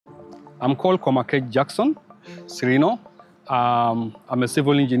I'm called Komakech Jackson, Cirino. I'm a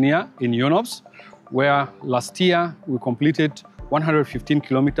civil engineer in UNOPS, where last year we completed 115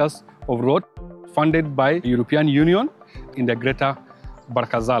 kilometers of road funded by the European Union in the Greater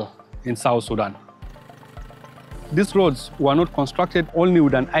Barkazal in South Sudan. These roads were not constructed only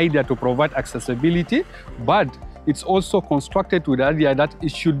with an idea to provide accessibility, but it's also constructed with the idea that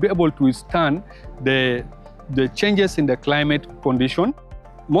it should be able to withstand the changes in the climate condition.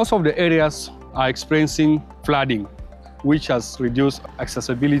 Most of the areas are experiencing flooding, which has reduced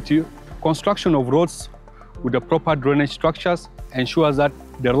accessibility. Construction of roads with the proper drainage structures ensures that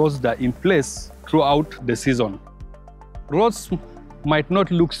the roads are in place throughout the season. Roads might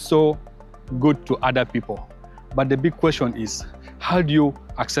not look so good to other people, but the big question is, how do you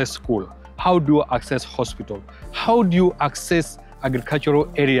access school? How do you access hospital? How do you access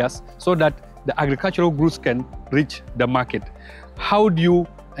agricultural areas so that the agricultural goods can reach the market? How do you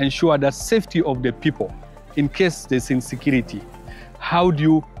ensure the safety of the people in case there's insecurity? How do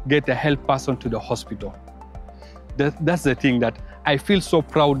you get a health person to the hospital? That's the thing that I feel so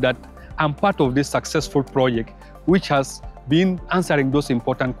proud that I'm part of this successful project, which has been answering those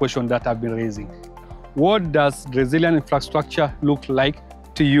important questions that I've been raising. What does resilient infrastructure look like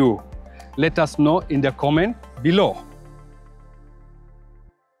to you? Let us know in the comment below.